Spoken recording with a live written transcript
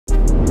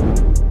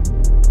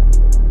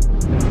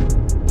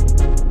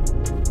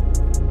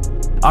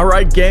All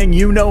right, gang,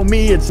 you know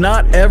me. It's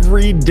not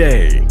every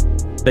day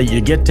that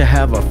you get to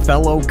have a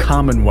fellow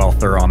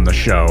Commonwealther on the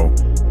show.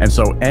 And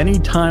so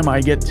anytime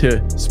I get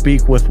to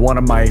speak with one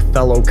of my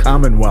fellow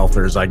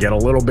Commonwealthers, I get a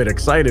little bit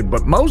excited,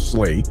 but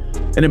mostly,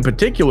 and in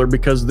particular,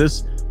 because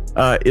this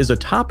is a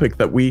topic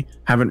that we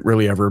haven't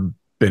really ever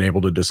been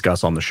able to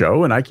discuss on the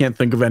show. And I can't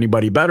think of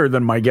anybody better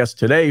than my guest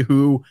today,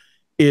 who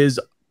is,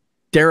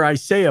 dare I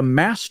say, a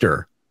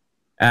master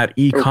at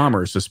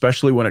e-commerce,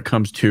 especially when it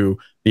comes to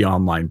the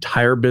online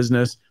tire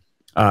business.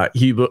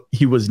 He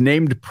was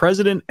named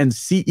president and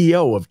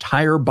CEO of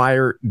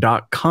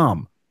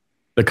TireBuyer.com.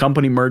 The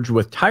company merged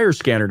with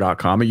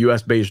TireScanner.com, a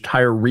US-based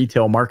tire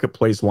retail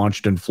marketplace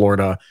launched in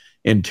Florida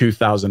in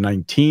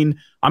 2019.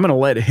 I'm going to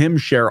let him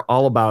share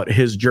all about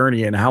his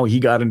journey and how he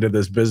got into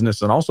this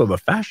business and also the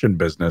fashion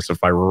business,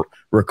 if I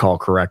recall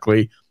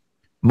correctly.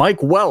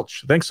 Mike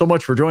Welch, thanks so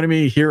much for joining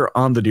me here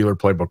on the Dealer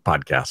Playbook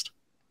podcast.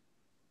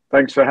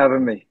 Thanks for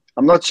having me.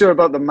 I'm not sure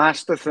about the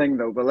master thing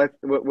though, but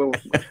we'll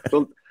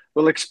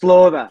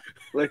explore that.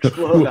 We'll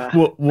explore that.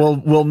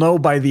 We'll know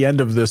by the end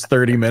of this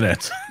 30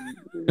 minutes.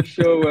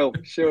 Sure will.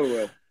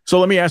 So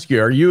let me ask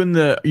you: are you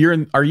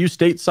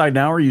stateside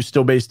now? Or are you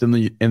still based in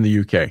the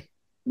UK?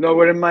 No,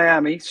 we're in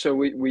Miami. So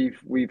we've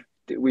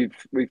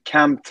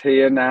camped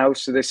here now.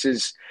 So this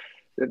is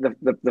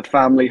the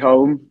family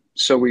home.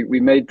 So we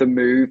made the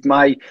move.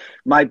 My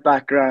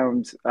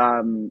background.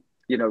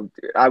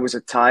 I was a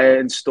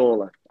tire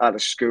installer out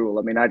of school.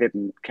 I mean, I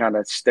didn't kind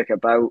of stick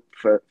about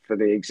for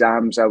the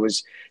exams. I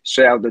was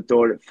straight out the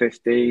door at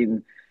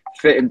 15,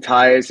 fitting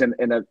tires in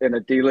a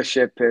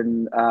dealership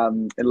in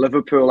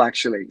Liverpool,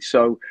 actually.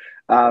 So,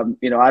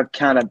 I've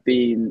kind of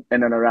been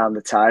in and around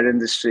the tire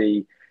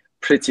industry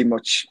pretty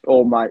much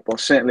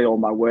certainly all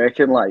my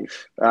working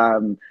life.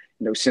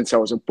 Since I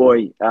was a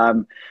boy.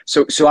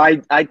 So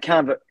I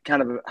kind of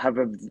have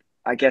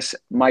I guess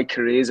my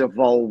career's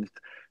evolved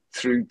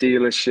through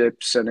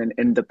dealerships and in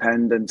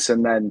independence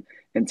and then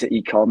into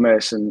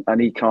e-commerce. And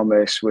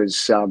e-commerce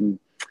was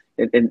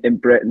in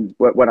Britain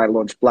when I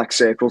launched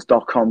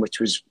blackcircles.com, which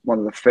was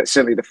one of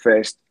certainly the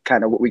first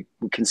kind of what we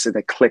would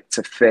consider click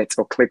to fit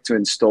or click to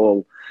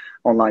install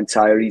online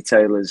tire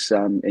retailers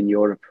in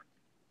Europe.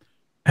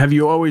 Have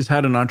you always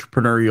had an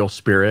entrepreneurial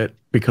spirit?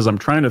 Because I'm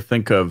trying to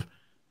think of,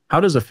 how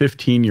does a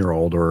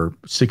 15-year-old or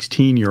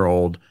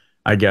 16-year-old,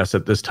 I guess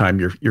at this time,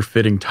 you're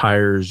fitting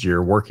tires,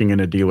 you're working in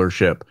a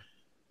dealership,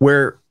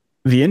 where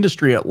the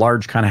industry at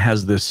large kind of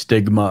has this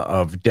stigma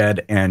of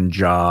dead end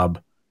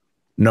job,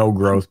 no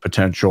growth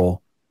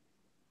potential.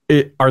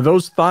 Are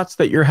those thoughts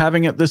that you're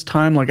having at this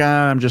time? Like,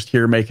 I'm just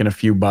here making a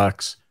few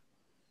bucks.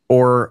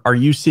 Or are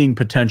you seeing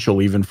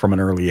potential even from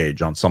an early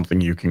age on something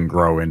you can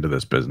grow into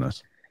this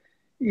business?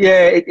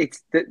 Yeah,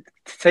 to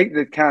take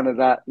the kind of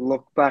that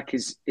look back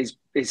is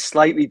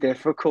slightly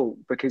difficult,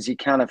 because you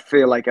kind of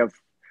feel like I've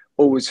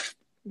always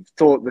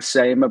thought the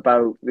same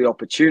about the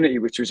opportunity,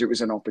 which was it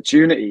was an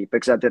opportunity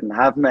because I didn't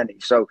have many.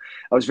 So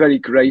I was very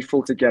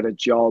grateful to get a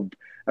job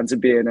and to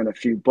be in a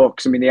few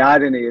bucks. I mean, the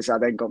irony is I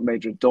then got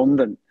made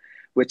redundant,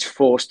 which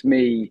forced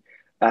me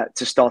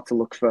to start to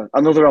look for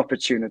another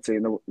opportunity.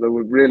 And there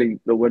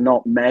were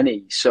not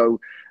many. So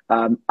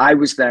I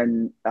was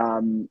then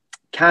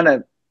kind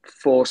of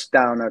forced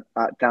down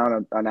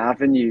an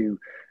avenue,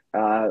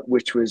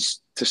 which was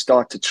to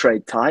start to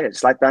trade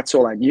tires. Like, that's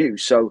all I knew.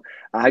 So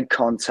I had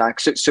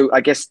contacts. So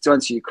I guess to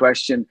answer your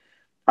question,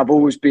 I've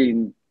always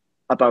been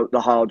about the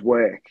hard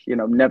work,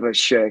 never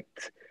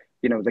shirked,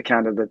 the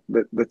kind of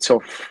the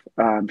tough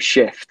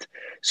shift.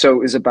 So it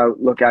was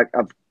about, look,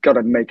 I've got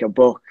to make a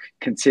buck,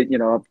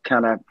 continue, I've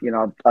kind of,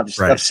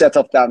 I've set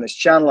off down this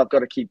channel. I've got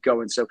to keep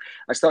going. So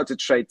I started to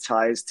trade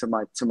tires to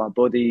my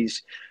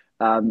buddies.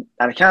 And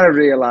I kind of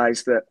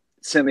realized that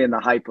certainly in the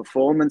high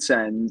performance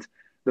end,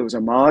 there was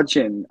a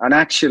margin. And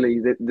actually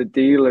the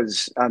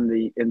dealers and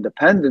the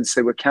independents,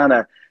 they were kind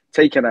of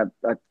taking a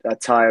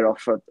tire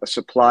off a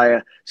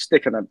supplier,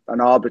 sticking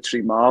an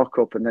arbitrary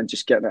markup and then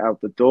just getting it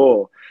out the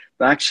door.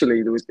 But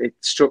actually it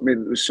struck me that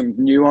there was some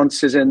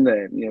nuances in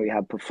there. You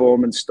had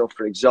performance stuff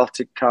for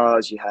exotic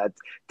cars, you had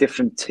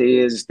different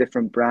tiers,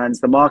 different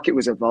brands. The market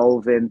was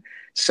evolving,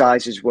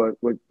 sizes were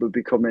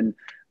becoming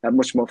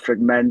much more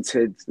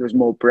fragmented. There was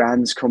more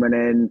brands coming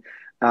in.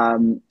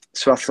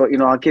 So I thought,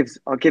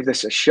 I'll give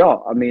this a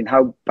shot. I mean,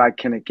 how bad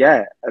can it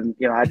get? And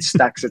I had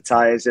stacks of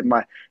tires in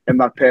my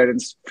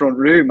parents' front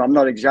room. I'm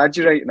not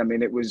exaggerating. I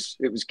mean, it was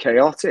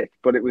chaotic,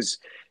 but it was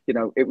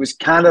an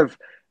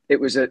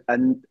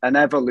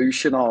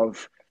evolution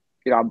of,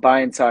 I'm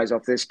buying tires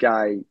off this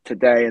guy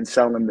today and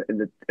selling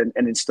them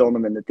and installing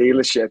them in the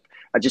dealership.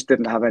 I just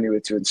didn't have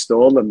anywhere to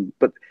install them,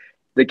 but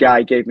the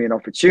guy gave me an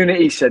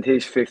opportunity. He said,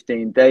 here's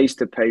 15 days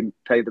to pay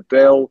the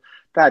bill.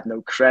 I had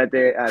no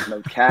credit. I had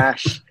no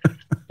cash.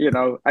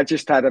 I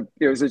just had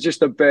it was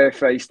just a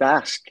barefaced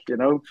ask,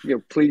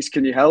 please,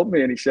 can you help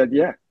me? And he said,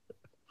 yeah.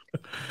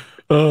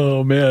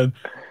 Oh man,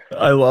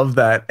 I love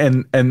that.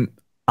 And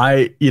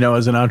I,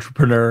 as an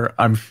entrepreneur,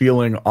 I'm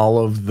feeling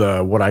all of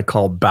the, what I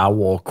call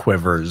bowel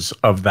quivers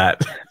of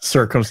that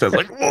circumstance.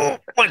 Like, whoa,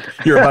 like,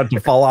 you're about to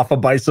fall off a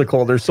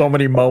bicycle. There's so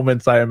many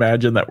moments I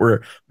imagine that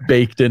were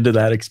baked into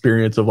that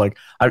experience of like,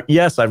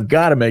 yes, I've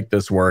got to make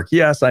this work.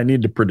 Yes, I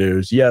need to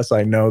produce. Yes,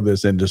 I know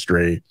this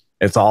industry.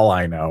 It's all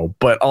I know.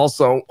 But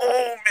also,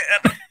 oh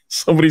man,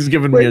 somebody's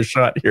giving me a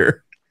shot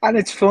here. And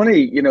it's funny,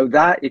 you know,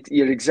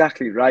 you're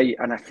exactly right.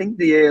 And I think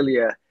the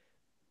earlier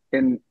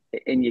in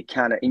your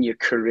in your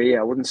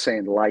career, I wouldn't say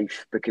in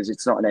life because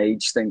it's not an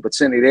age thing, but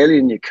certainly early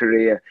in your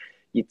career,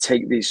 you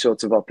take these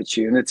sorts of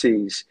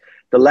opportunities,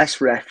 the less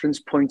reference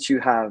points you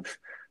have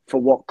for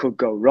what could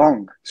go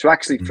wrong. So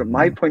actually, from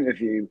my point of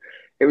view,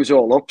 it was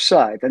all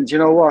upside. And you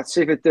know what?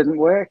 See, if it didn't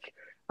work,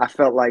 I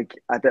felt like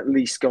I'd at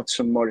least got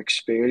some more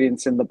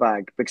experience in the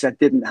bag because I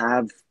didn't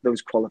have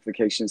those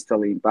qualifications to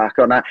lean back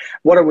on.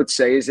 What I would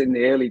say is in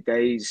the early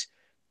days,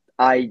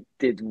 I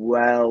did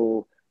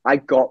well. I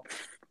got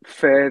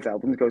further. I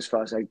wouldn't go as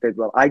far as I did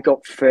well. I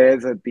got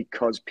further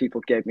because people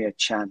gave me a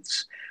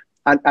chance.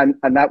 And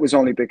that was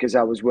only because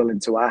I was willing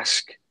to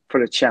ask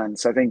for a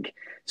chance. I think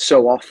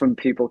so often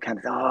people kind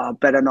of, I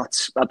better not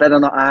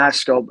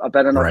ask, or I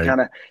better not kind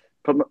of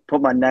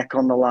put my neck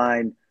on the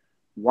line.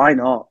 Why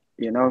not?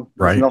 You know,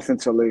 there's nothing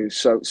to lose.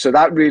 So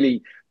that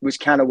really was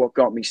kind of what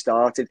got me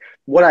started.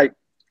 What I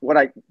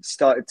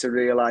started to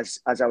realize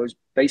as I was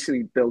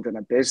basically building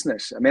a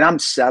business, I mean, I'm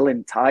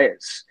selling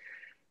tires,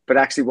 but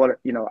actually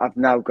I've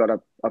now got a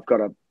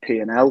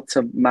P&L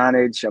to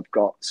manage. I've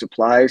got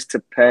suppliers to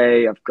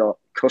pay. I've got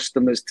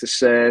customers to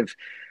serve.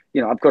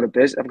 You know, I've got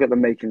the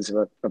makings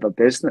of a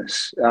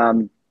business,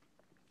 that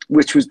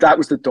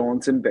was the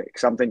daunting bit.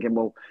 Because I'm thinking,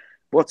 well,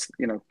 what's,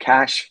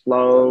 cash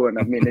flow? And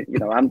I mean,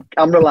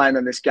 I'm relying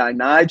on this guy,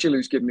 Nigel,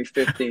 who's given me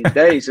 15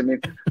 days. I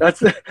mean, that's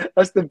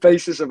the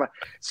basis of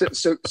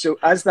so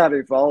as that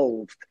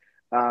evolved,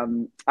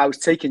 I was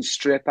taking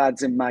strip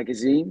ads in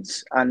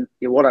magazines, and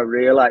what I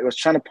realized, I was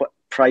trying to put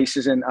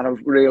prices in, and I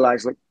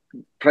realized like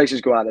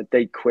prices go out of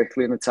date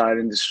quickly in the tire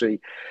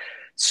industry.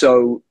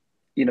 So,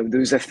 there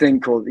was a thing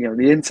called,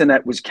 the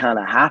internet was kind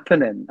of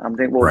happening. I'm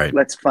thinking, well,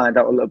 let's find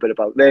out a little bit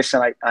about this.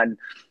 And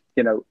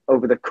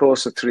over the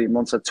course of 3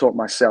 months, I taught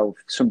myself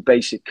some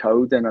basic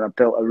coding, and I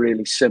built a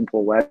really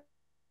simple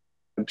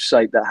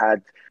website that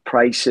had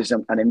prices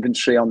and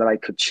inventory on that I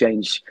could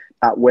change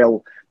at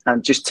will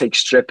and just take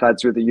strip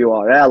ads with a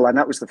URL. And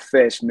that was the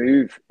first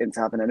move into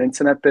having an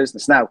internet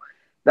business. Now,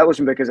 that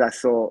wasn't because I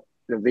thought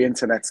the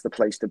internet's the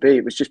place to be.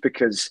 It was just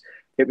because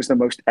it was the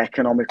most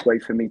economic way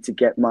for me to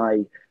get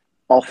my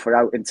offer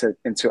out into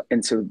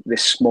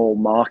this small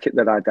market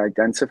that I'd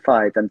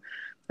identified. And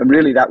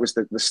really that was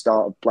the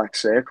start of Black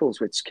Circles,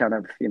 which kind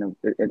of,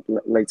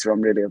 later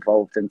on really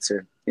evolved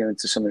into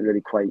something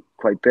really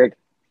quite big.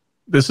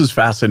 This is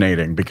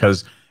fascinating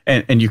because,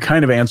 and you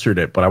kind of answered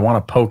it, but I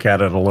want to poke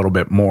at it a little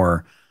bit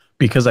more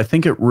because I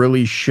think it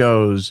really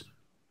shows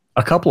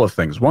a couple of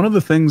things. One of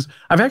the things,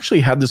 I've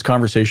actually had this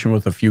conversation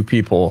with a few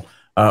people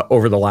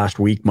over the last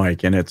week,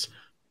 Mike, and it's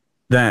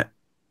that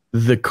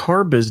the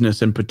car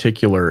business in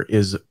particular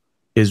is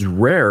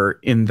rare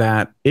in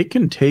that it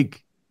can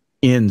take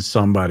in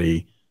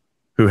somebody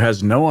who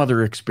has no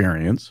other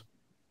experience.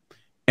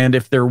 And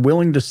if they're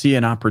willing to see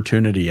an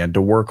opportunity and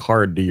to work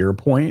hard, to your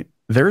point,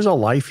 there's a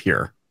life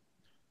here.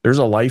 There's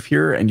a life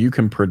here and you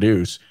can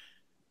produce.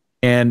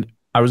 And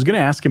I was going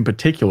to ask in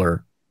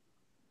particular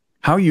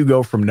how you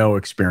go from no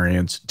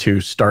experience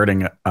to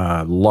starting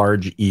a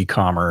large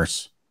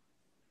e-commerce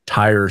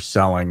tire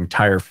selling,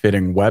 tire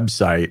fitting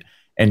website.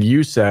 And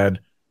you said,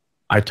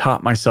 I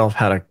taught myself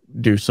how to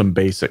do some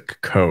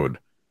basic code.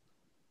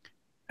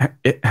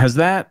 Has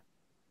that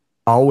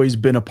always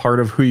been a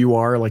part of who you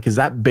are? Like, is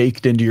that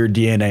baked into your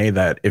DNA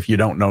that if you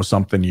don't know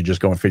something, you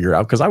just go and figure it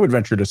out? Because I would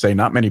venture to say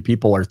not many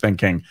people are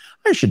thinking,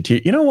 I should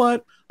teach, you know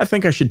what? I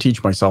think I should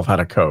teach myself how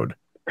to code.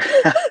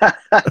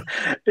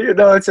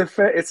 It's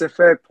a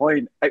fair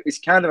point. It's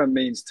kind of a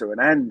means to an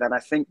end. And I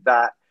think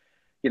that,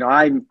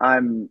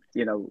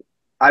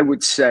 I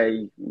would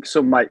say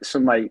some might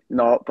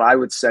not, but I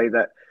would say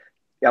that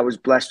I was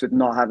blessed with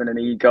not having an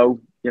ego.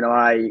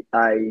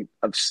 I've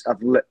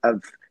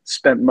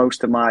spent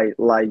most of my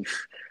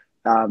life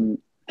kind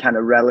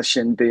of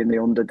relishing being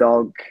the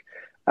underdog.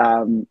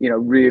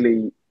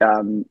 Really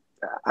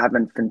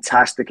having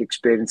fantastic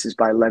experiences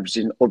by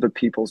leveraging other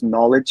people's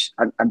knowledge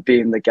and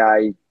being the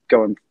guy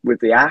going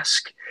with the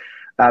ask.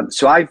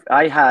 So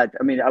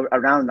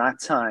around that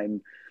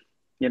time,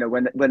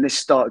 when this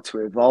started to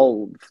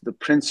evolve, the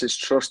Prince's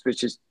Trust,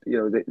 which is,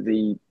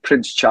 the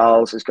Prince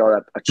Charles has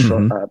got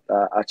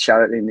a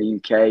charity in the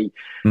UK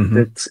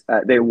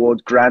that they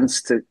award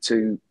grants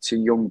to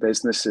young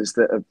businesses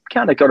that have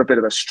kind of got a bit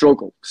of a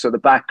struggle. So the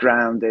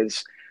background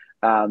is,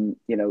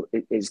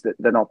 is that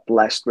they're not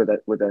blessed with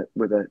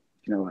a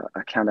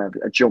kind of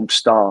a jump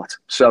start.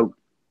 So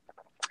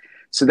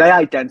they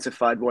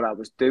identified what I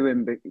was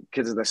doing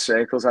because of the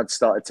circles I'd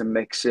started to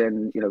mix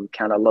in,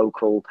 kind of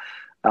local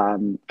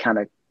kind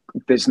of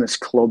business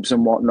clubs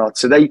and whatnot.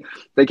 So they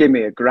gave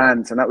me a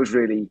grant, and that was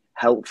really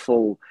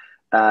helpful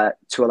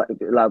to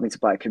allow me to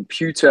buy a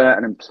computer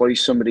and employ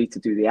somebody to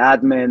do the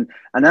admin.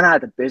 And then I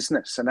had a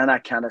business, and then I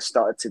kind of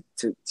started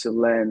to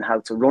learn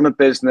how to run a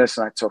business.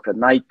 And I took a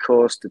night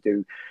course to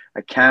do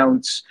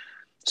accounts.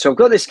 So I've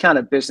got this kind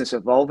of business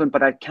evolving,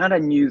 but I kind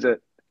of knew that,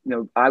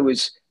 I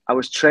was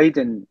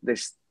trading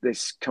this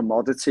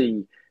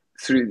commodity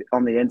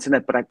on the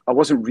internet, but I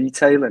wasn't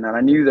retailing. And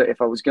I knew that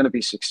if I was going to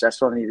be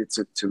successful, I needed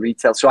to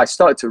retail. So I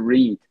started to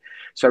read.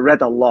 So I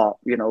read a lot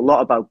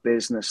about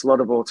business, a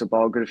lot of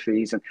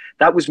autobiographies, and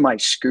that was my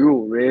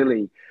school,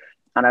 really.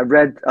 And I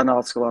read an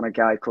article on a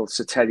guy called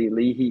Sir Terry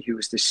Leahy, who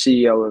was the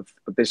CEO of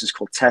a business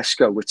called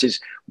Tesco, which is,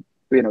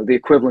 the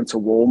equivalent to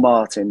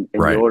Walmart in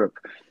right. Europe.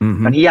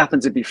 Mm-hmm. And he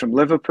happened to be from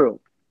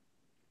Liverpool.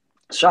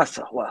 So I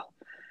thought, well,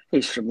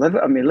 he's from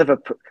Liverpool. I mean,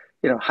 Liverpool,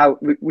 how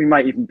we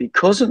might even be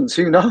cousins,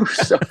 who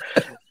knows?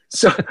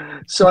 So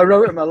I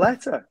wrote him a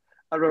letter.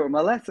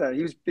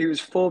 He was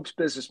Forbes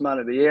Businessman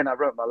of the Year, and I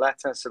wrote him a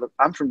letter. I said, look,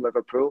 I'm from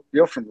Liverpool.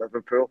 You're from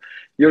Liverpool.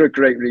 You're a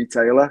great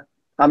retailer.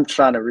 I'm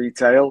trying to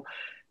retail.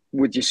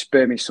 Would you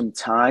spare me some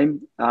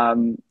time?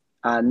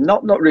 And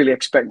not really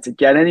expecting to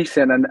get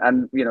anything.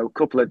 And a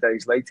couple of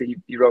days later,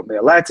 he wrote me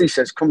a letter. He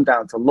says, come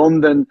down to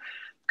London,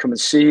 come and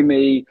see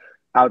me.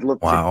 I would love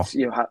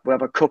to, we'll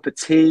have a cup of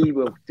tea.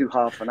 We'll do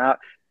half an hour.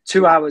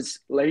 2 hours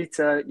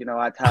later,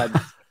 I'd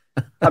had...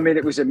 I mean,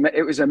 it was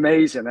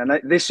amazing. And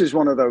this was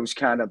one of those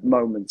kind of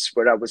moments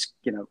where I was,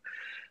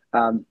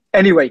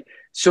 anyway,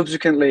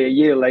 subsequently, a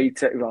year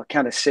later, well,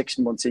 kind of 6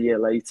 months, a year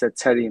later,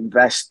 Terry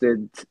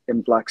invested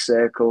in Black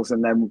Circles.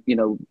 And then,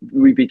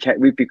 we've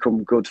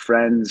become good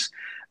friends.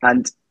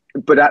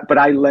 But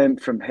I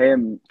learned from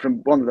him,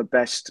 from one of the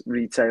best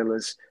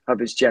retailers of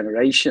his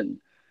generation,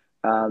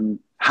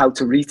 how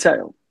to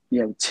retail,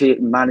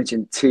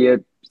 managing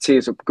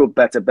tiers of good,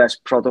 better,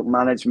 best, product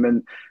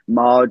management,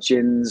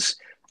 margins,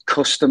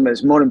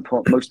 customers, most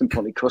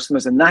importantly,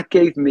 customers. And that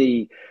gave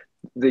me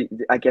the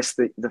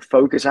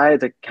focus. I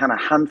had a kind of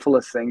handful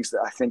of things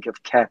that I think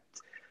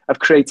have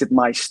created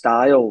my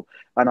style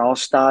and our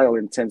style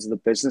in terms of the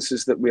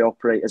businesses that we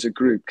operate as a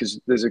group, because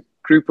there's a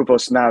group of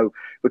us now.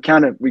 We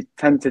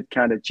tend to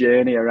kind of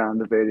journey around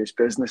the various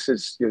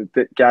businesses,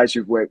 the guys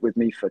who've worked with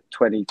me for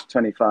 20,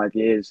 25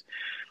 years.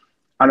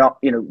 And,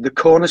 the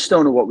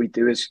cornerstone of what we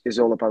do is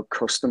all about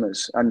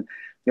customers and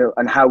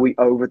how we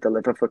over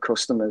deliver for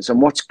customers.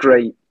 And what's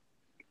great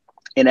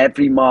in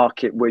every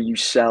market where you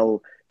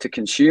sell to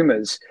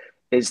consumers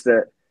is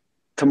that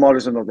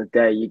tomorrow's another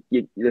day.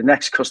 The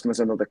next customer's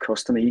another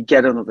customer. You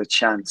get another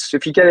chance. So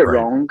if you get it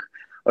wrong,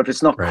 or if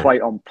it's not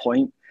quite on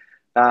point,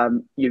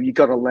 you've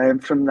got to learn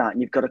from that.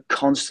 And you've got to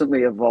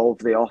constantly evolve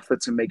the offer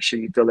to make sure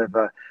you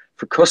deliver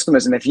for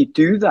customers. And if you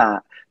do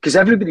that, because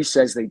everybody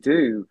says they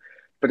do,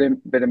 but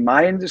in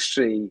my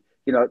industry,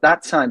 at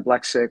that time,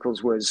 Black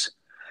Circles was,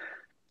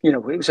 it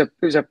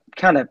was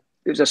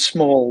a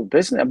small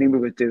business. I mean, we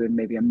were doing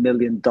maybe $1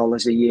 million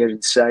a year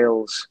in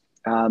sales.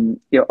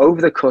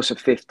 Over the course of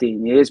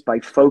 15 years, by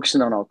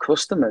focusing on our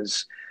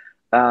customers,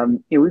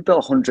 we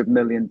built $100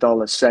 million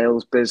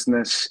sales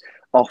business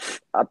off.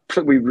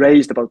 We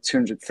raised about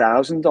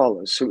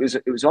 $200,000. So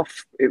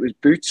it was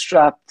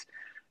bootstrapped,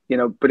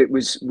 but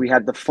we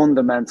had the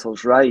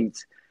fundamentals right.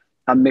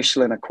 And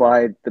Michelin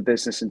acquired the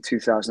business in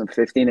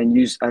 2015,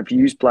 and I've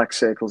used Black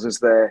Circles as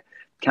their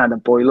kind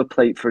of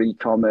boilerplate for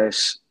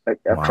e-commerce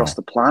across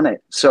the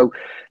planet. So,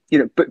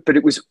 but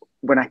it was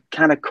when I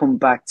kind of come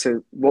back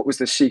to what was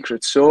the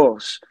secret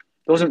sauce.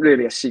 There wasn't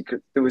really a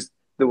secret. There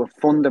were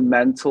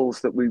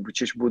fundamentals that we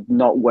just would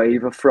not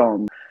waver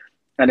from,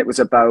 and it was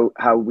about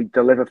how we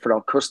deliver for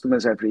our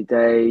customers every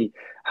day,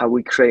 how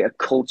we create a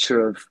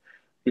culture of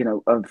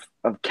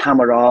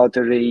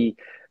camaraderie.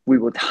 We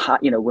would,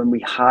 when we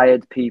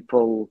hired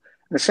people,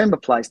 and the same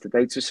applies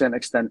today to a certain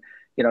extent.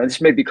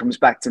 This maybe comes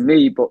back to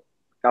me, but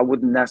I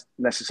wouldn't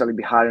necessarily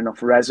be hiring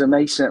off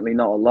resume, certainly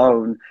not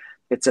alone.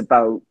 It's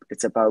about,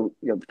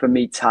 for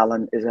me,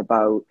 talent is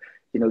about,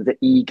 the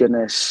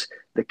eagerness,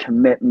 the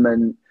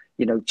commitment,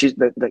 just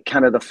the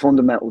kind of the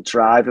fundamental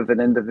drive of an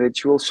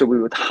individual. So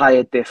we would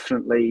hire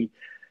differently,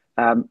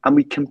 and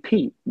we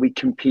compete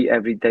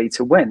every day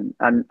to win.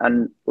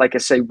 And like I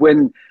say,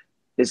 win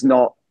is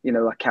not,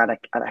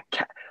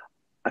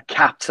 a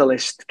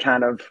capitalist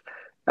kind of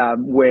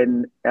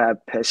win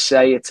per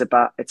se. It's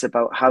about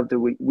how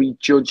do we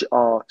judge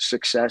our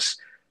success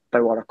by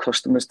what our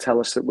customers tell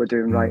us that we're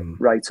doing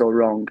right or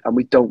wrong, and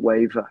we don't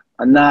waver.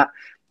 And that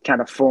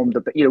kind of formed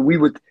we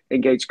would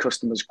engage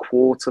customers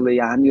quarterly,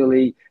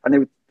 annually,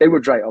 and they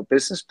would write our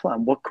business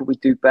plan. What could we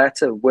do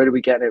better? Where do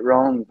we get it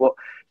wrong?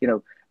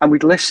 And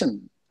we'd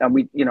listen, and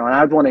and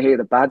I'd want to hear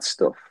the bad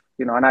stuff,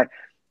 and I've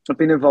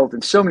been involved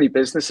in so many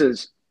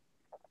businesses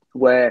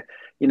where,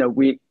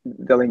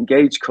 they'll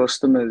engage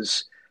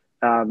customers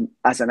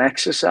as an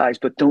exercise,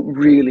 but don't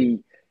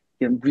really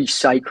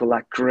recycle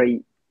that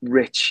great,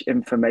 rich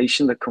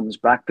information that comes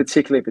back,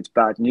 particularly if it's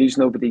bad news.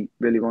 Nobody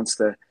really wants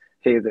to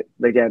hear that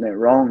they're getting it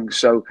wrong.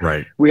 So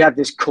we had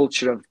this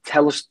culture of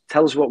tell us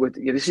what we're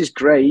doing. This is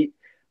great.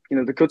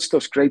 The good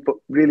stuff's great, but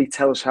really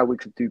tell us how we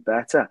could do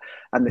better.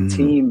 And the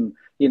team,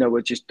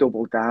 would just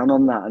double down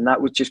on that, and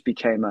that would just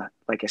became a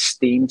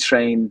steam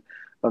train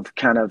of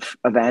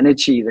of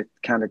energy that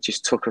kind of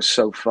just took us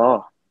so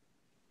far.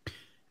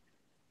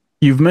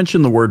 You've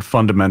mentioned the word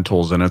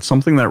fundamentals, and it's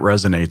something that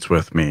resonates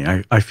with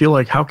me. I feel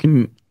like how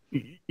can,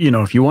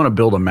 if you want to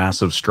build a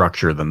massive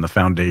structure, then the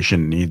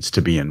foundation needs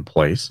to be in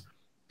place.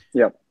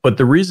 Yeah. But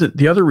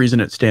the other reason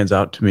it stands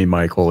out to me,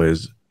 Michael,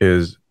 is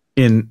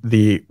in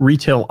the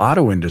retail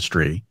auto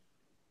industry,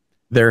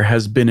 there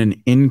has been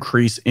an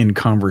increase in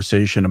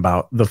conversation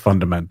about the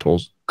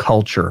fundamentals,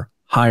 culture,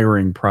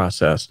 hiring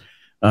process.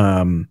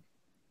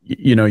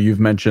 You've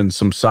mentioned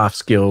some soft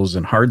skills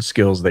and hard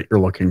skills that you're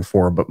looking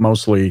for, but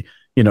mostly,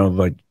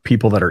 like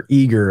people that are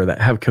eager,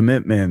 that have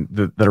commitment,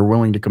 that are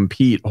willing to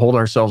compete, hold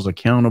ourselves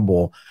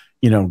accountable,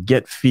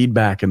 get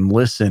feedback and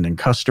listen, and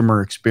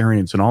customer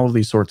experience and all of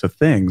these sorts of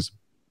things.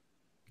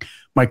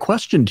 My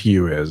question to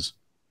you is,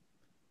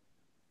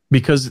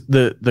 because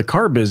the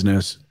car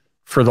business,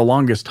 for the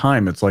longest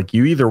time, it's like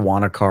you either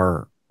want a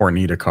car or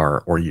need a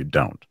car or you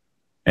don't.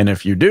 And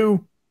if you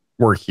do,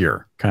 we're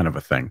here, kind of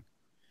a thing.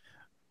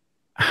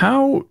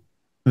 How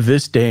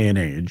this day and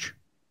age,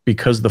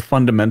 because the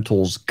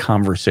fundamentals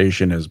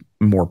conversation is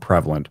more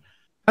prevalent,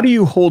 how do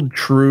you hold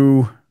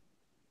true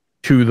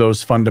to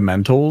those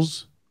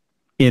fundamentals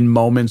in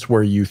moments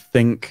where you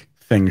think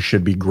things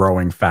should be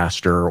growing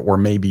faster, or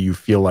maybe you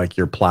feel like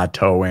you're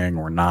plateauing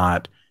or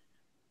not?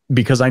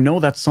 Because I know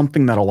that's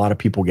something that a lot of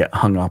people get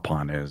hung up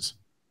on is,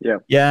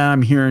 yeah,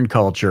 I'm hearing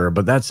culture,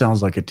 but that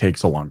sounds like it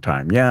takes a long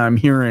time. Yeah, I'm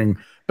hearing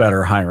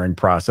better hiring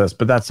process,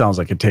 but that sounds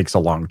like it takes a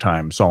long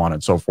time, so on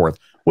and so forth.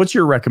 What's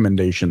your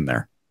recommendation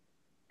there?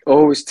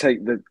 Always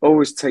take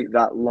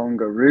that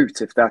longer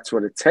route if that's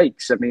what it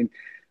takes. I mean,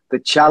 the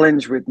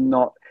challenge with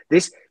not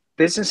this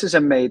businesses are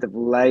made of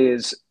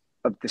layers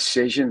of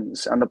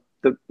decisions, and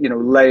the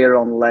layer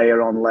on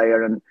layer on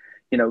layer, and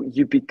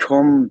you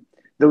become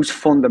those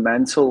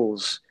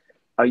fundamentals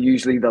are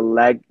usually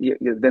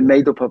they're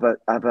made up of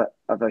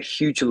a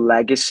huge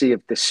legacy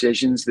of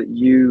decisions that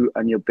you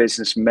and your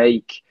business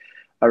make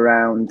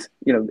around,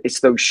 it's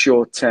those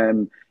short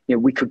term,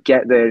 we could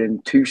get there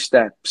in 2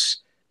 steps,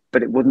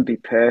 but it wouldn't be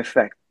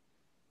perfect.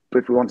 But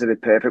if we wanted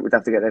it perfect, we'd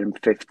have to get there in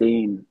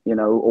 15,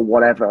 or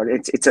whatever.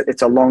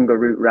 It's a longer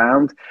route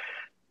round.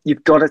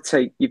 You've got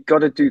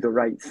to do the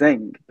right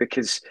thing,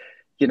 because,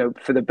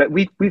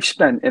 we've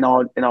spent in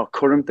our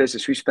current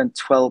business, we've spent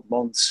 12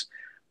 months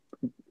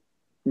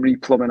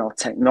replumbing our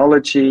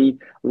technology,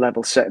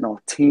 level setting our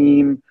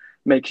team,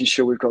 making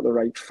sure we've got the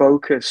right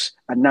focus,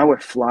 and now we're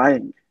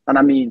flying. And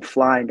I mean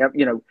flying.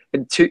 In a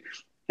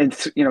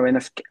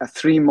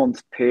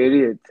 3-month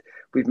period,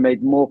 we've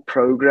made more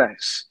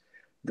progress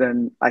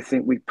than I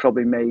think we've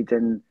probably made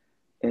in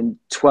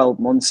 12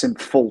 months in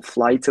full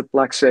flight at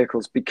Black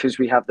Circles, because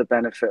we have the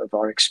benefit of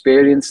our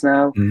experience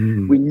now.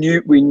 We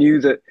knew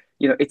that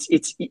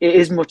it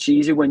is much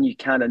easier when you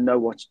kind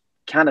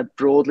of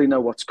broadly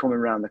know what's coming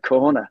around the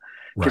corner.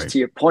 Because to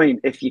your point,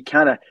 if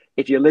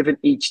you're living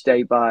each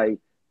day by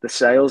the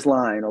sales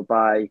line or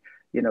by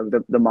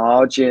the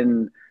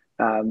margin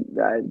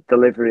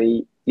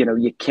delivery,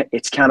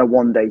 it's kind of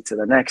one day to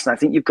the next. And I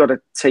think you've got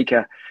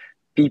to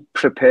be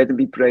prepared and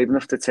be brave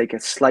enough to take a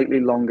slightly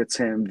longer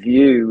term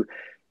view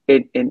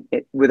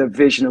with a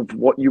vision of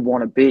what you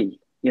want to be,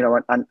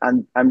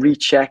 and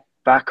recheck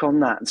back on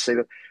that and say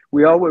that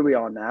we are where we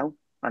are now,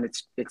 and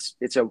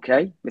it's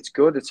okay, it's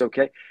good, it's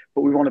okay,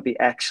 but we want to be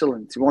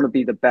excellent. We want to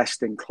be the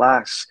best in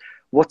class.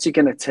 What's it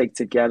going to take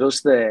to get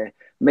us there?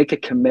 Make a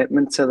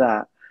commitment to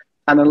that.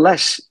 And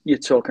unless you're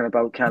talking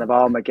about kind of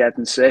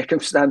Armageddon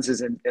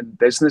circumstances in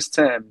business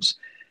terms,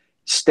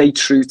 stay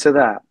true to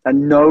that,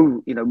 and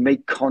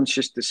make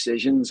conscious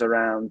decisions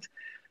around,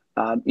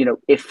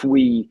 if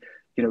we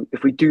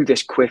do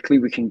this quickly,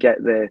 we can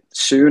get there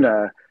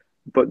sooner,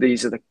 but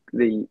these are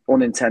the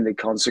unintended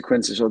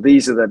consequences, or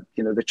these are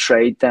the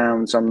trade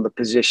downs on the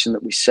position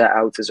that we set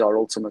out as our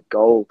ultimate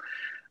goal.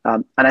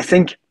 And I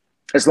think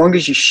as long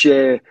as you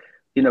share,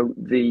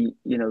 the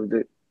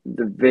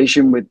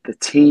vision with the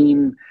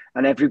team,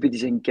 and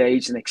everybody's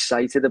engaged and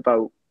excited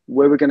about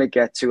where we're going to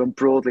get to, and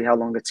broadly how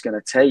long it's going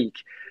to take,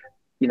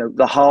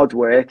 the hard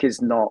work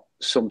is not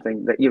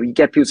something that, you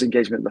get people's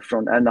engagement at the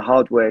front end. The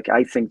hard work,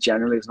 I think,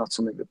 generally is not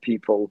something that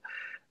people,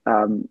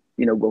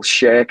 will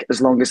shirk, as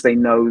long as they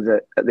know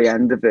that at the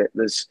end of it,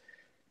 there's,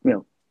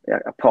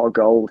 a pot of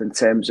gold in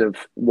terms of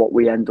what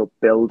we end up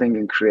building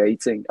and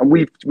creating. And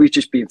we've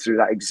just been through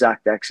that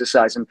exact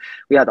exercise, and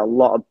we had a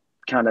lot of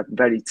kind of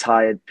very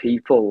tired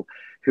people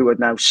who are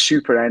now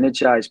super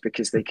energized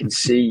because they can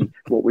see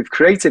what we've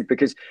created,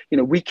 because,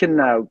 we can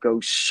now go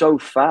so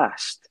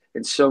fast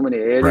in so many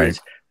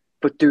areas,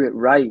 but do it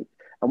right.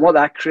 And what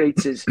that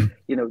creates is,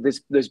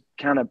 there's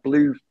kind of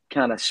blue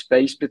kind of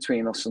space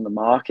between us and the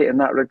market in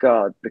that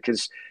regard,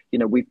 because,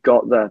 we've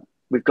got the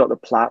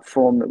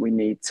platform that we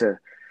need to,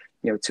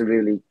 to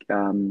really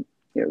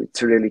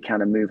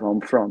kind of move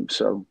on from.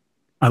 So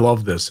I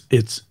love this.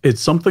 It's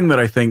something that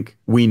I think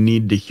we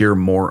need to hear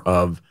more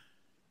of,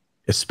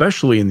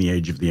 especially in the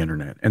age of the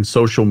internet and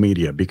social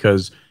media,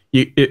 because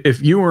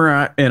If you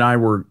and I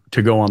were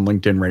to go on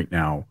LinkedIn right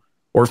now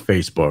or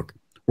Facebook,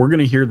 we're going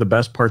to hear the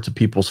best parts of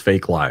people's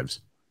fake lives.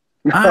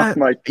 Oh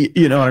my,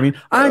 You know what I mean?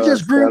 I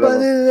just it's grew by terrible.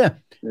 the.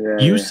 Yeah,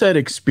 You yeah. said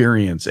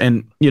experience,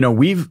 and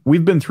we've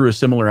been through a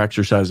similar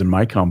exercise in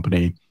my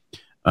company,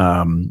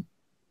 um,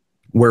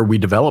 where we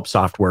develop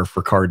software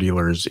for car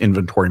dealers,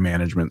 inventory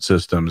management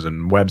systems,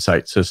 and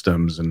website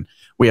systems, and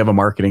we have a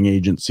marketing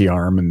agency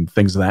arm and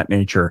things of that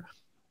nature.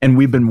 And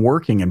we've been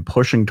working and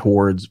pushing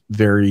towards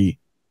very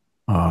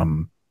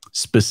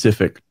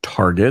specific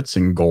targets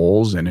and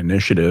goals and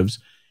initiatives.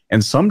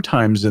 And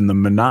sometimes in the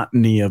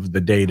monotony of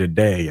the day to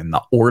day and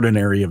the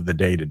ordinary of the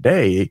day to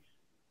day,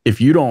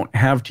 if you don't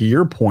have, to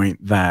your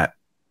point, that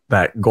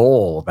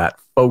goal, that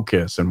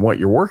focus, and what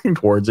you're working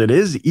towards, it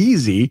is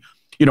easy.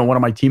 One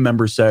of my team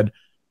members said,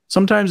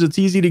 sometimes it's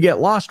easy to get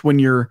lost when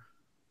you're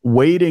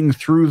wading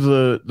through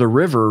the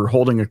river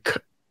holding a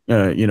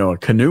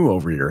canoe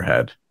over your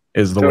head,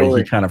 is the way he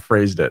Totally. kind of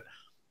phrased it.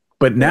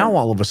 But Yeah. now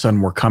all of a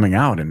sudden we're coming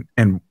out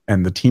and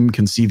the team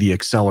can see the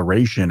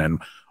acceleration and,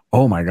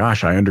 oh my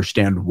gosh, I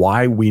understand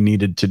why we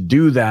needed to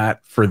do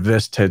that for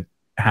this to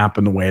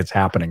happen the way it's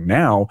happening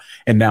now.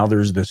 And now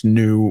there's this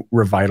new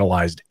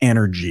revitalized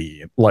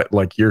energy,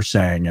 like you're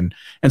saying. And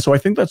so I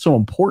think that's so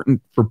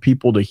important for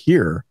people to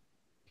hear,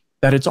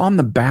 that it's on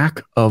the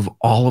back of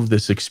all of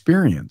this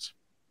experience.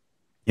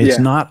 It's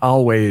Yeah. not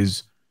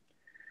always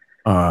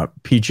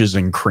peaches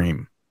and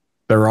cream.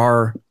 There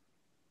are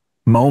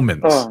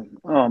moments.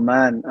 Oh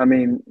man. I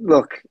mean,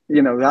 look,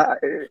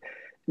 that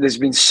there's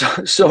been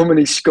so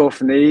many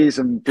scuffed knees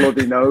and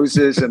bloody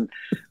noses, and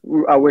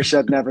I wish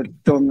I'd never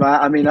done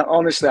that. I mean,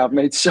 honestly,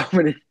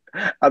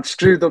 I've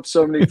screwed up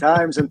so many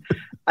times, and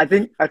I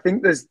think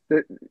there's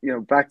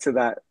back to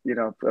that.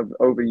 I've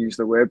overused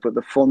the word, but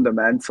the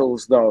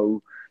fundamentals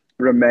though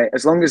remain,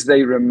 as long as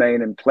they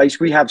remain in place.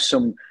 We have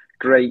some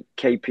great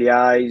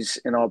KPIs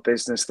in our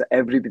business that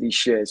everybody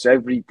shares. So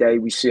every day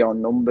we see our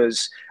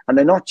numbers, and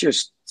they're not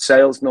just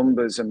sales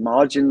numbers and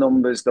margin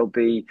numbers. They'll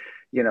be,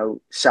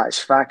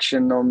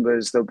 satisfaction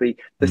numbers. They'll be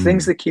the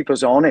things that keep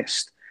us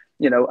honest,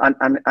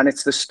 and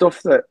it's the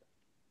stuff that,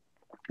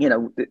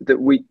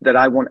 that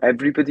I want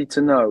everybody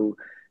to know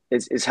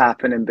is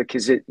happening,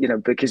 because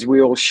because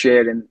we all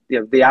share in,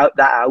 that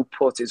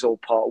output is all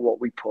part of what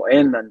we put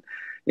in, and,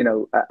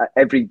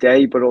 every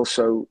day, but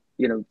also,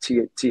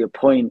 to your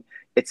point,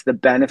 it's the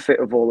benefit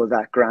of all of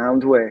that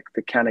groundwork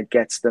that kind of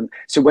gets them.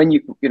 So when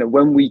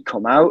when we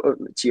come out,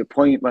 to your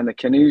point, when the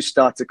canoes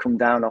start to come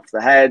down off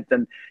the head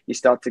and you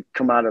start to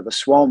come out of the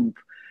swamp,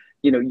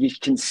 you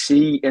can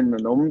see in the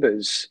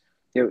numbers,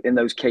 in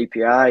those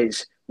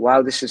KPIs,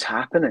 wow, this is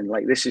happening.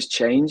 Like, this is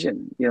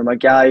changing. My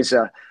guys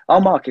are, our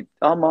market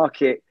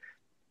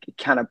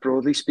kind of,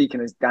 broadly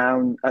speaking, is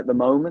down at the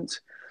moment.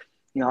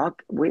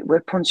 We're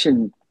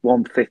punching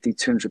 150,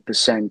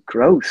 200%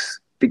 growth,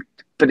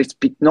 but it's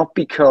not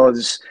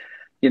because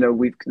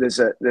we've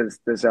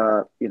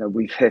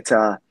hit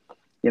a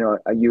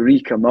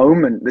eureka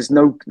moment. There's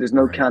no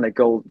Right. kind of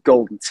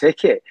golden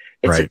ticket.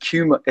 It's Right.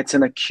 it's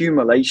an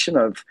accumulation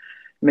of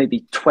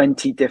maybe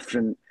 20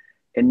 different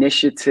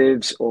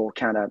initiatives, or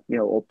kind of,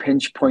 or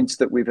pinch points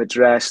that we've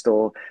addressed,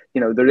 or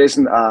there's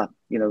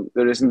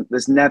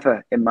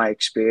never, in my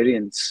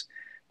experience,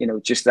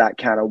 just that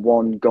kind of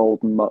one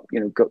golden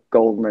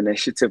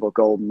initiative or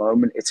golden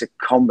moment. It's a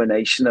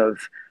combination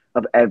of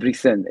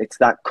everything. It's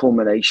that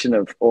culmination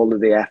of all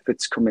of the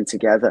efforts coming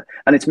together,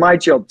 and it's my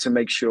job to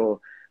make sure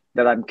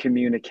that I'm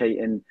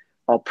communicating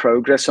our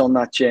progress on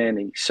that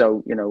journey.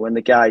 So when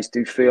the guys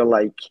do feel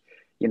like,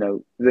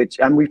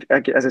 and we've,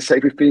 as I say,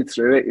 we've been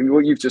through it.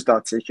 What you've just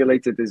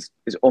articulated is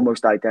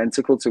almost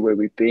identical to where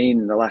we've been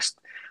in the last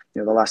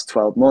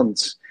 12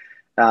 months.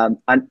 And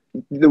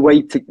the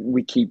way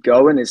we keep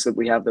going is that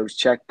we have those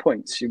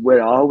checkpoints.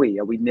 Where are we?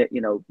 Are we,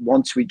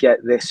 once we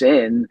get this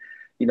in,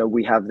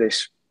 we have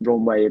this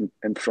runway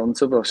in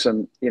front of us,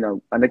 and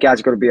and the guys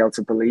have got to be able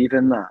to believe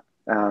in that.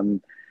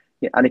 And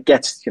it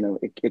gets,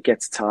 it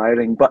gets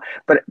tiring, but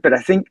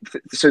I think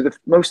so. The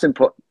most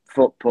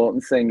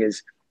important thing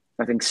is,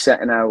 I think,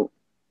 setting out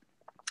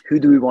who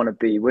do we want to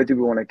be, where do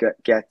we want to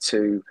get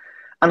to,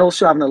 and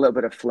also having a little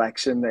bit of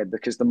flex in there,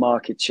 because the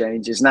market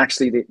changes, and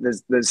actually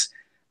there's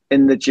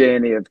in the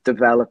journey of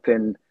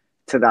developing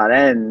to that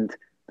end,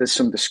 there's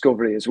some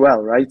discovery as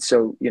well, right?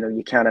 So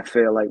you kind of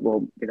feel like,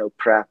 well,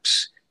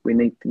 perhaps we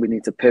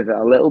need to pivot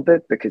a little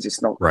bit, because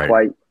it's not Right.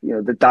 quite,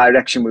 the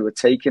direction we were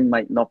taking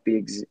might not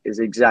be as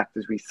exact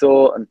as we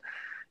thought, and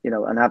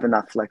and having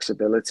that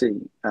flexibility,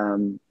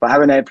 but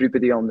having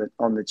everybody on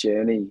the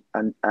journey,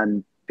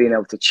 and being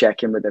able to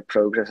check in with their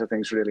progress, I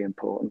think, is really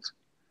important.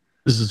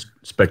 This is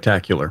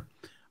spectacular.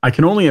 I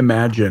can only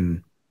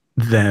imagine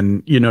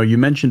then, you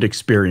mentioned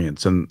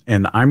experience, and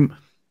I'm,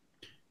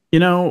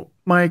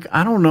 Mike,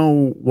 I don't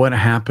know what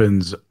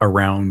happens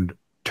around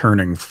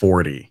turning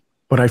 40,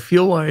 but I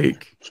feel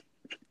like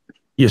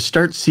you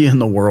start seeing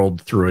the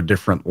world through a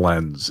different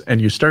lens, and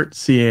you start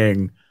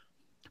seeing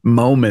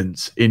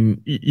moments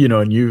in,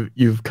 and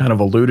you've kind of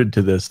alluded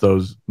to this,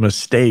 those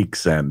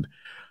mistakes, and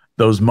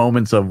those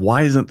moments of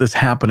why isn't this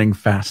happening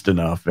fast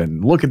enough?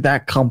 And look at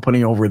that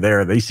company over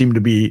there. They seem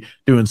to be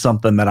doing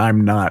something that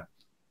I'm not.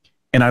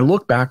 And I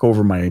look back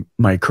over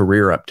my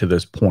career up to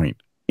this point,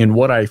 and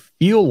what I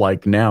feel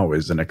like now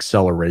is an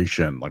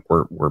acceleration, like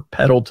we're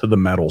pedal to the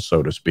metal,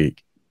 so to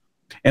speak.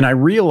 And I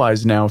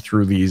realize now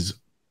through these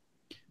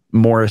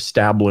more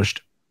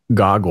established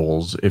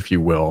goggles, if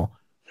you will,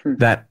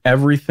 that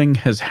everything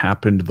has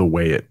happened the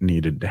way it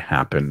needed to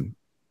happen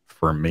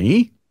for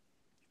me.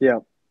 Yeah.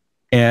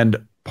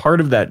 And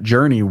part of that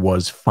journey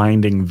was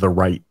finding the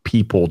right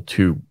people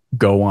to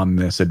go on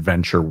this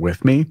adventure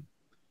with me.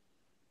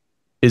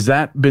 Has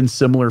that been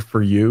similar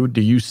for you? Do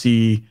you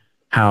see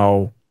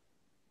how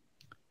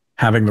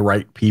having the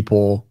right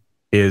people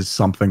is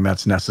something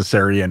that's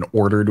necessary in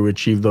order to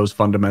achieve those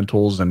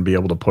fundamentals and be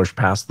able to push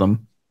past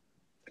them?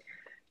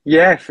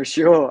 Yeah, for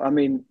sure. I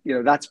mean,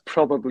 that's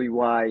probably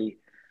why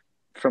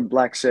from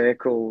Black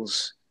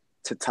Circles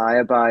to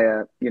Tire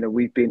Buyer,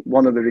 we've been,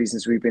 one of the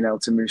reasons we've been able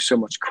to move so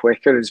much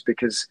quicker is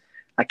because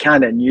I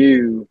kind of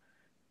knew,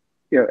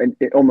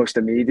 almost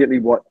immediately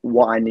what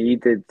I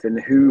needed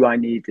and who I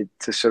needed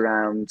to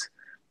surround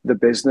the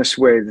business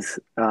with,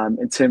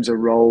 in terms of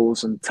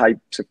roles and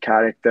types of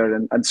character,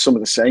 and some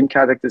of the same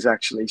characters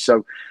actually.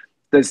 So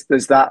there's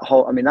that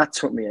whole, I mean, that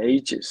took me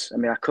ages. I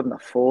mean, I couldn't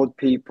afford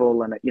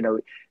people, and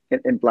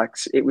in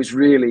Blacks, it was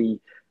really,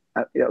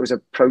 it was a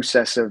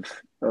process of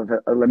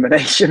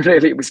elimination.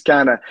 Really, it was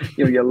kind of,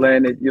 you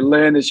learn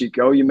as you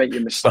go. You make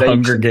your mistakes. The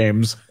Hunger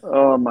Games.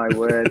 Oh my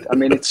word! I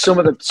mean, it's some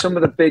of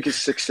the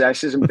biggest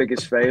successes and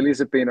biggest failures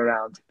have been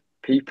around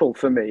people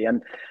for me.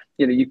 And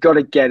you've got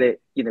to get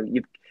it.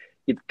 You've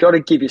got to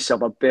give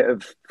yourself a bit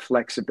of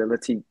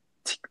flexibility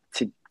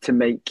to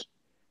make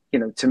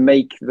you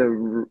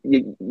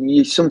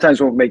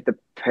sometimes won't make the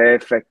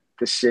perfect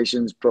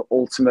decisions, but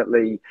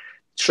ultimately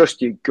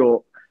trust your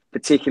gut,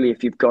 particularly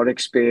if you've got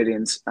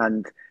experience,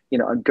 and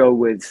go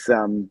with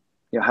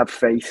have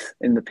faith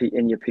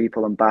in your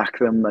people and back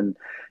them, and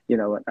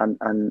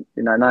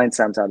 9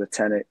 times out of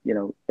 10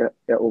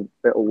 it'll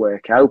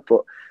work out.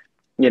 But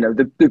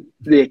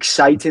the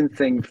exciting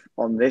thing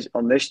on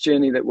this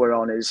journey that we're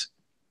on is,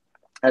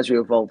 as we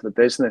evolve the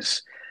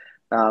business,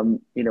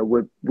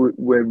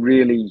 we're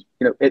really,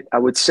 I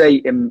would say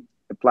in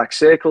Black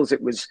Circles,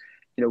 it was,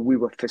 we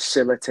were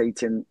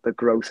facilitating the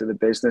growth of the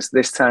business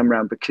this time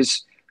around,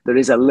 because there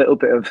is a little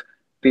bit of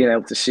being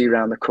able to see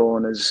around the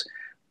corners.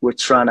 We're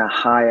trying to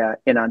hire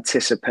in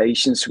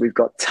anticipation, so we've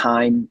got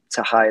time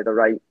to hire the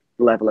right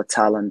level of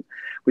talent.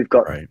 We've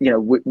got, right.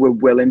 We're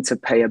willing to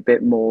pay a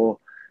bit more,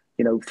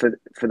 for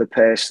the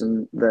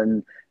person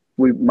than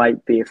we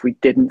might be if we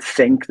didn't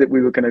think that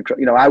we were going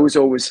to. I was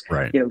always,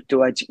 right.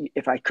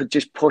 If I could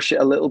just push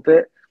it a little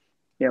bit,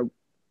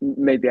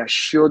 maybe I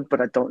should,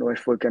 but I don't know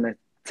if we're going to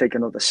take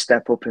another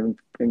step up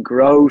in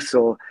growth,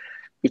 or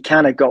you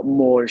kind of got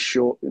more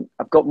assured.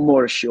 I've got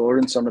more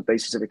assurance on the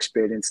basis of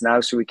experience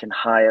now, so we can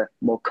hire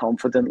more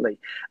confidently.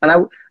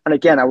 And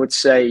again, I would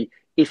say,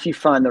 if you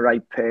find the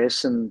right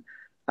person,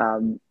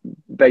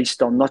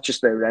 based on not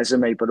just their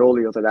resume, but all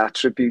the other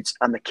attributes,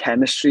 and the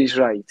chemistry's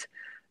right,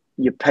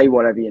 you pay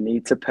whatever you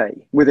need to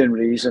pay within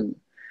reason,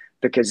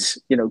 because,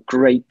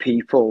 great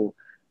people,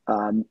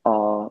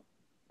 are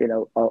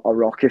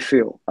rocket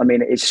fuel. I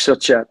mean, it's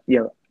such a,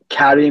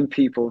 carrying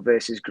people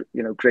versus,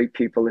 great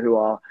people who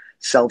are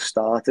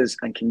self-starters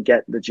and can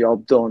get the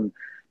job done.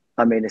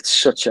 I mean, it's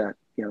such a,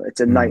 it's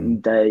a night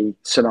and day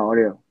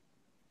scenario.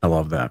 I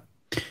love that.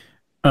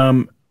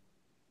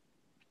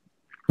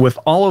 With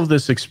all of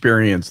this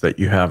experience that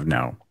you have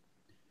now,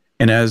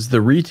 and as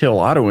the retail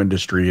auto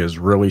industry is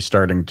really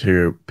starting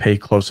to pay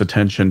close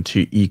attention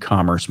to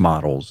e-commerce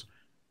models,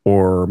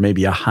 or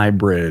maybe a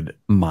hybrid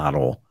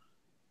model,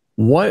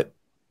 what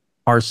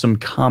are some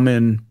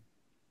common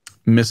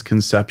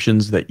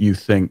misconceptions that you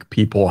think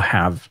people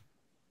have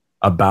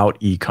about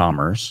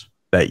e-commerce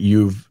that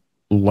you've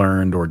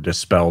learned or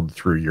dispelled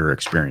through your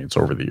experience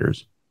over the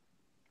years?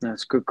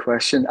 That's a good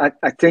question. I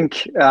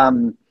think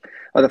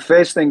the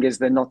first thing is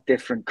they're not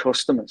different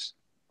customers.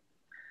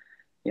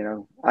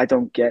 I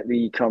don't get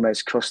the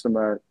e-commerce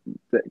customer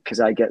because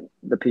I get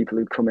the people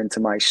who come into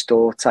my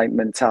store type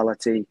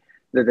mentality.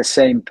 They're the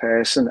same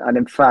person, and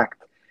in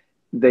fact,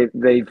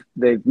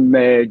 they've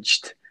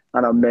merged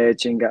and are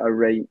merging at a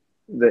rate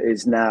that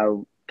is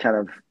now kind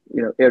of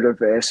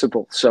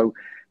irreversible. So,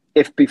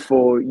 if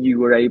before you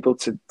were able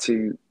to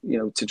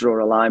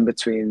draw a line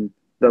between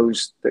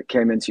those that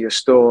came into your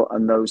store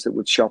and those that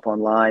would shop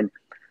online,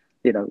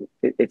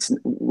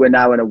 we're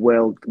now in a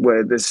world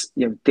where there's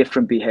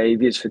different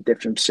behaviors for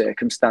different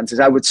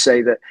circumstances. I would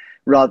say that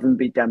rather than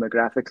be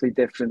demographically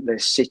different,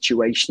 there's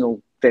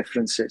situational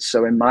differences.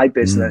 So in my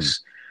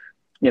business,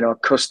 a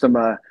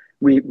customer,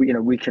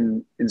 we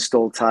can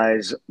install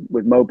tires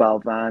with mobile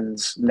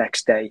vans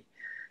next day.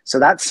 So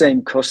that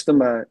same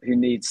customer who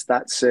needs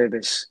that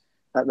service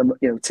at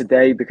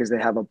today because they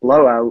have a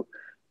blowout,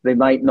 they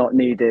might not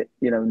need it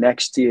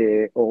next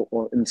year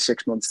or in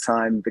 6 months'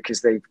 time, because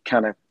they've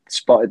kind of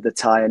spotted the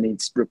tire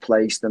needs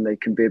replaced, and they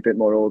can be a bit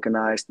more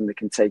organized and they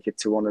can take it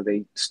to one of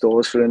the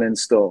stores for an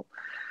install.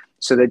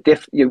 So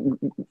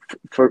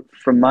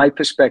from my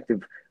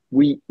perspective,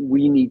 we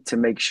need to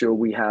make sure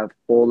we have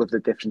all of the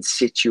different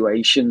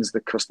situations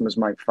that customers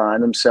might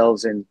find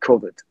themselves in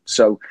covered.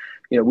 So,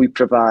 we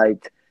provide,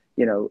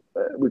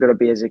 we've got to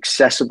be as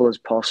accessible as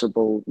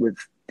possible with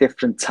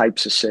different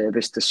types of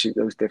service to suit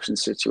those different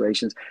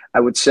situations.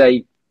 I would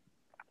say,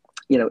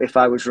 if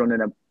I was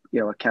running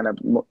a kind of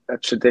a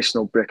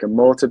traditional brick and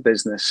mortar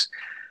business,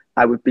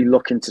 I would be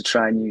looking to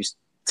try and use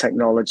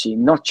technology,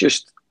 not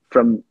just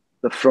from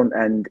the front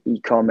end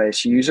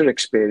e-commerce user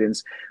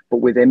experience, but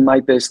within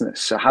my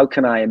business. So how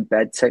can I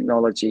embed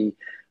technology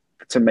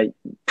to make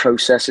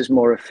processes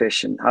more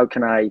efficient? How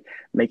can I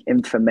make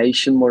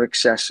information more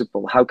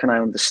accessible? How can I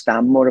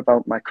understand more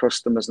about my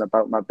customers and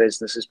about my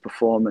business's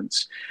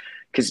performance?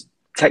 Because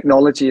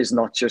technology is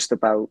not just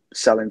about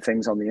selling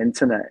things on the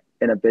internet.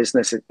 In a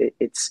business,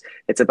 it's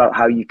about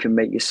how you can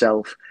make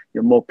yourself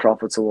more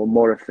profitable,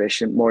 more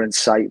efficient, more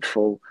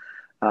insightful,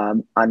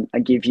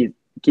 and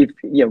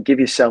give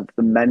yourself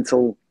the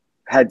mental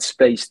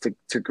headspace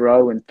to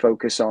grow and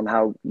focus on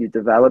how you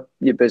develop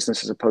your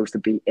business as opposed to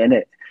be in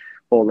it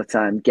all the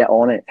time. Get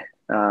on it,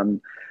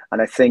 and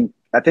I think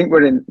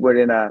we're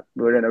in a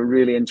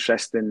really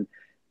interesting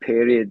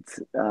period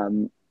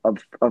of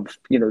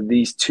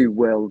these two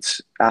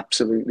worlds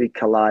absolutely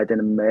colliding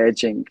and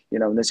merging.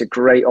 And there's a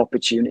great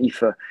opportunity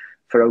for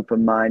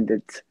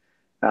open-minded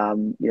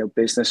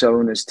business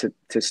owners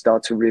to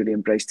start to really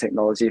embrace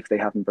technology if they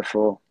haven't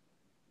before.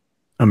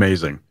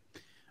 Amazing.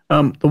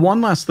 The one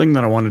last thing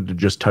that I wanted to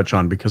just touch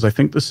on, because I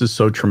think this is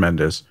so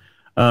tremendous.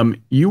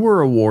 You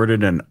were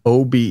awarded an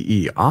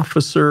OBE,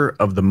 Officer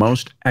of the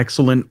Most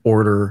Excellent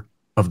Order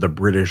of the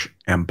British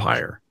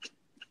Empire.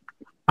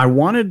 I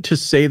wanted to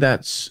say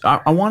that.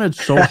 I wanted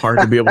so hard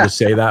to be able to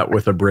say that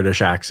with a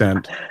British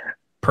accent,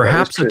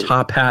 perhaps a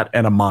top hat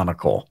and a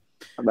monocle.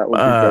 I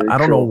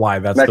don't know why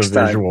that's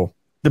the visual.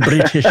 The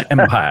British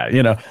Empire,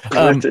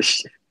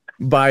 British.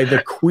 By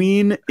the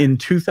Queen in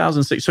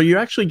 2006. So you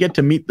actually get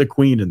to meet the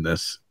Queen in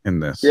this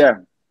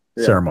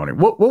ceremony.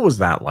 What was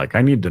that like?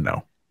 I need to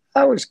know.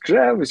 That was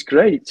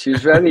great. She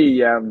was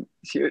very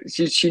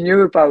she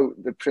knew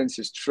about the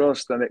Prince's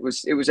Trust, and it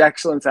was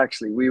excellent.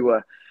 Actually, we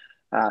were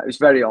it was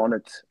very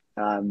honoured,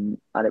 and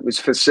it was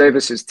for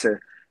services to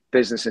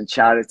business and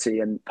charity.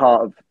 And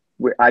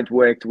I'd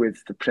worked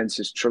with the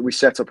Prince's Trust. We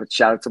set up a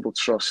charitable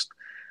trust,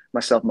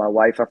 myself and my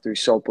wife, after we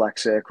sold Black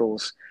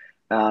Circles.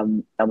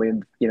 And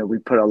we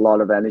put a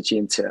lot of energy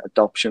into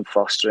adoption,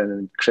 fostering,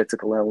 and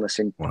critical illness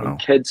in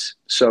kids.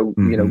 So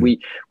we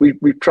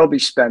probably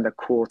spend a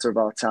quarter of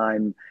our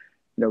time,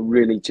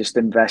 really just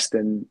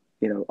investing,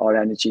 our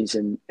energies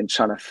in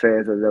trying to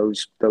further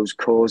those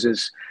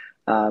causes.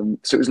 So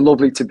it was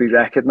lovely to be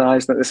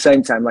recognised. And at the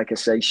same time, like I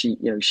say,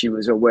 she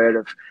was aware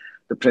of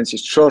the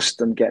Prince's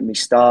Trust and getting me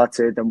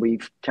started, and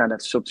we've kind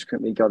of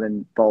subsequently got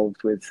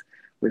involved with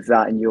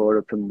that in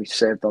Europe, and we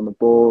served on the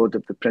board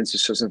of the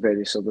Prince's Trust and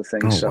various other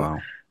things.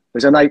 It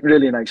was a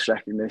really nice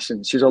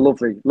recognition. She's a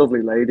lovely,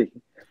 lovely lady.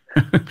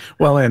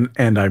 Well,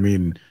 and I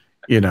mean,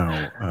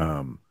 I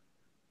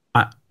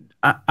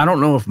don't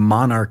know if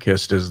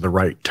monarchist is the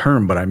right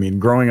term, but I mean,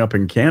 growing up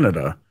in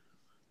Canada,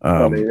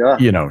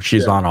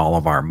 she's on all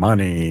of our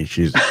money.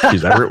 She's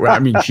everywhere. I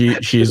mean,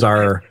 she's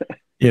our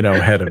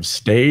head of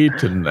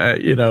state, and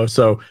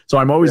so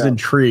I'm always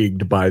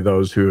intrigued by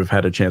those who have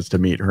had a chance to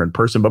meet her in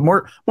person. But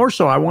more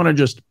so, I want to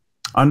just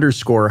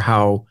underscore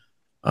how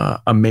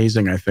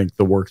amazing I think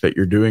the work that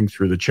you're doing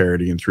through the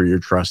charity and through your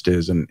trust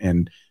is,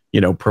 and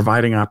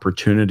providing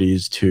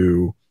opportunities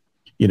to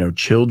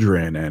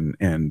children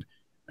and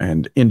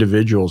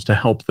individuals to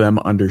help them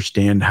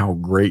understand how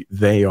great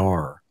they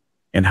are,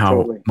 and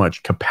how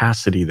much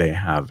capacity they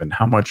have, and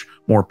how much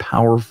more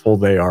powerful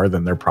they are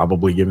than they're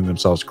probably giving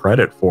themselves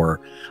credit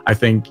for. I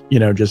think,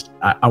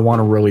 I want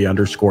to really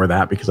underscore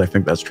that, because I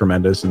think that's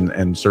tremendous,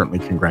 and certainly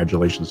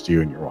congratulations to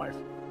you and your wife.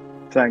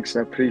 Thanks.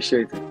 I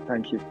appreciate it.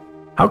 Thank you.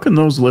 How can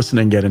those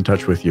listening get in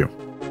touch with you?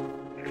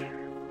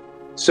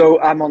 So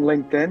I'm on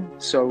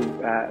LinkedIn, so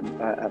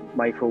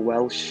Michael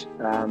Welch,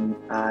 and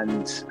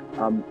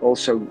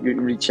also you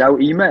can reach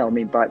out, email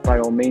me by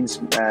all means,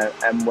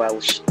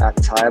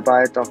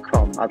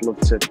 mwelch@tirebuyer.com. I'd love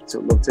to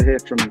hear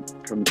from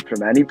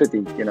anybody.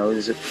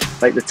 Is it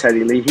like the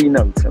Terry Leahy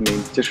note? I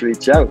mean, just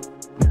reach out.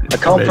 I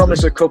can't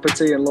promise a cup of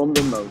tea in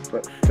London though,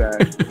 but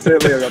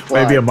certainly a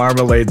reply. Maybe a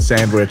marmalade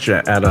sandwich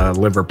at a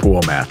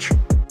Liverpool match.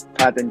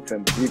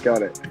 Paddington, you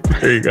got it.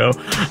 There you go.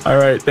 All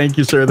right. Thank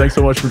you, sir. Thanks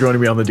so much for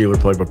joining me on the Dealer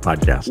Playbook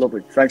podcast.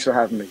 Lovely. Thanks for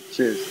having me.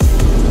 Cheers.